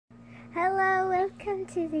Hello, welcome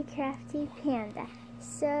to the Crafty Panda.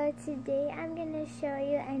 So today I'm going to show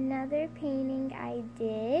you another painting I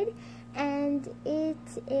did, and it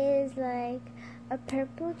is like a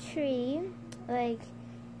purple tree, like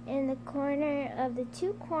in the corner of the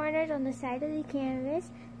two corners on the side of the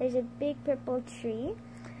canvas there's a big purple tree,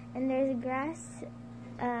 and there's grass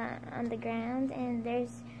on the ground, and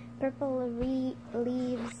there's purple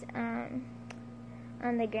leaves on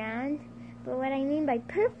the ground. But what I mean by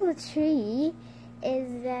purple tree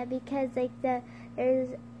is that because like there's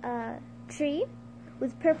a tree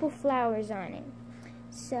with purple flowers on it.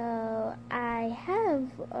 So I have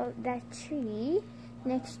that tree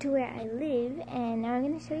next to where I live, and now I'm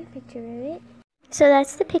going to show you a picture of it. So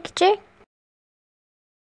that's the picture.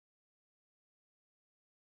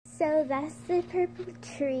 So that's the purple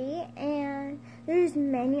tree, and there's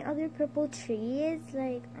many other purple trees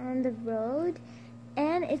like on the road,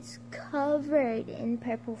 and it's covered in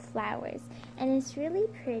purple flowers, and it's really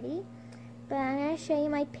pretty. But I'm going to show you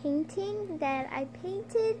my painting that I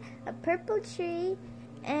painted a purple tree,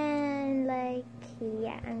 and like,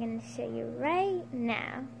 yeah, I'm going to show you right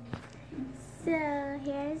now. So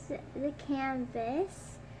here's the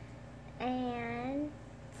canvas, and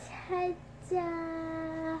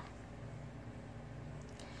ta-da!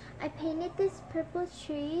 I painted this purple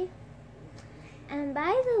tree, and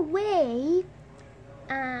by the way,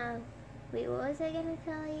 wait, what was I gonna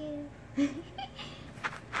tell you?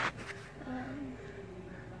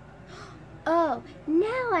 Oh,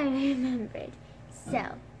 now I remembered. So,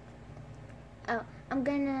 I'm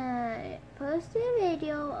gonna post a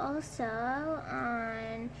video also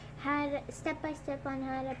on step by step on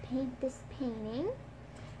how to paint this painting.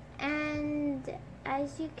 And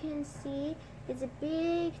as you can see, it's a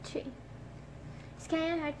big tree. It's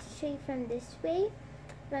kind of hard to show you from this way,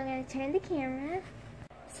 but I'm gonna turn the camera.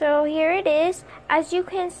 So here it is. As you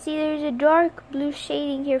can see, there's a dark blue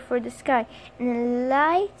shading here for the sky, and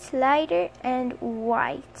lighter, and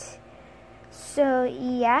white. So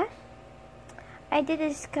yeah, I did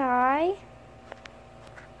the sky.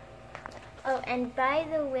 Oh, and by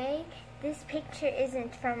the way, this picture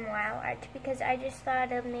isn't from Wow Art, because I just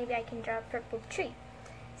thought of maybe I can draw a purple tree.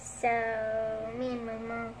 So me and my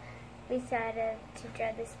mom, we thought of to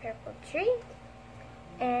draw this purple tree.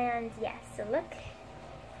 And yeah, so look.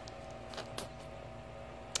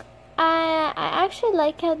 I actually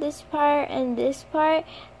like how this part and this part,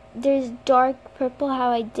 there's dark purple how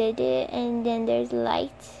I did it, and then there's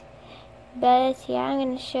light. But yeah,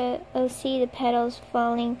 I'm gonna see the petals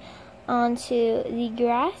falling onto the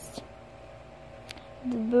grass.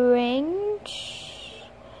 The branch.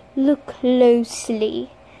 Look closely.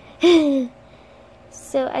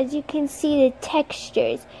 So as you can see,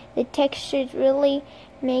 the textures really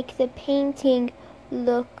make the painting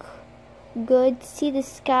look good. See the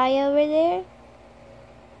sky over there?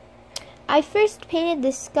 I first painted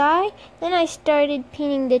the sky, then I started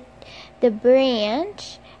painting the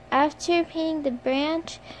branch. After painting the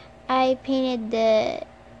branch, I painted the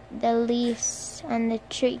leaves on the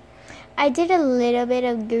tree. I did a little bit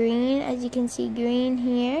of green, as you can see, green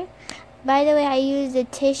here. By the way, I used a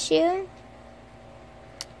tissue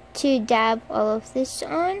to dab all of this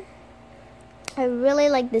on. I really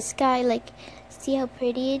like the sky, like, see how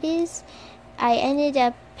pretty it is? I ended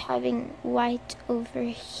up having white over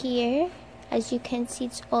here. As you can see,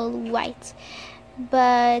 it's all white.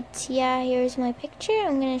 But yeah, here's my picture.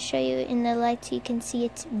 I'm gonna show you in the light so you can see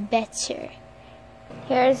it better.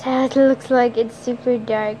 Here's how it looks like. It's super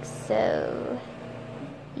dark, so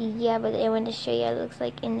yeah, but I want to show you how it looks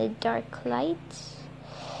like in the dark light.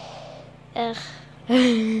 Ugh.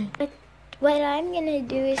 But what I'm gonna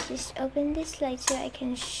do is just open this light so I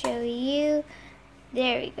can show you.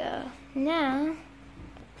 There we go. Now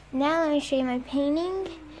let me show you my painting.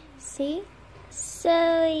 See?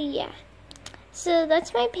 So yeah. So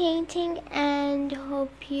that's my painting, and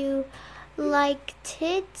hope you liked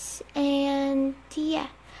it. And yeah.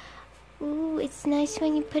 Ooh, it's nice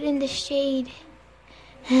when you put in the shade.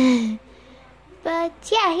 But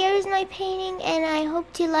yeah, here's my painting, and I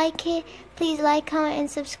hope you like it. Please like, comment, and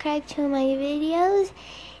subscribe to my videos.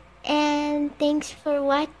 And thanks for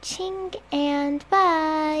watching, and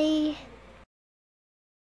bye.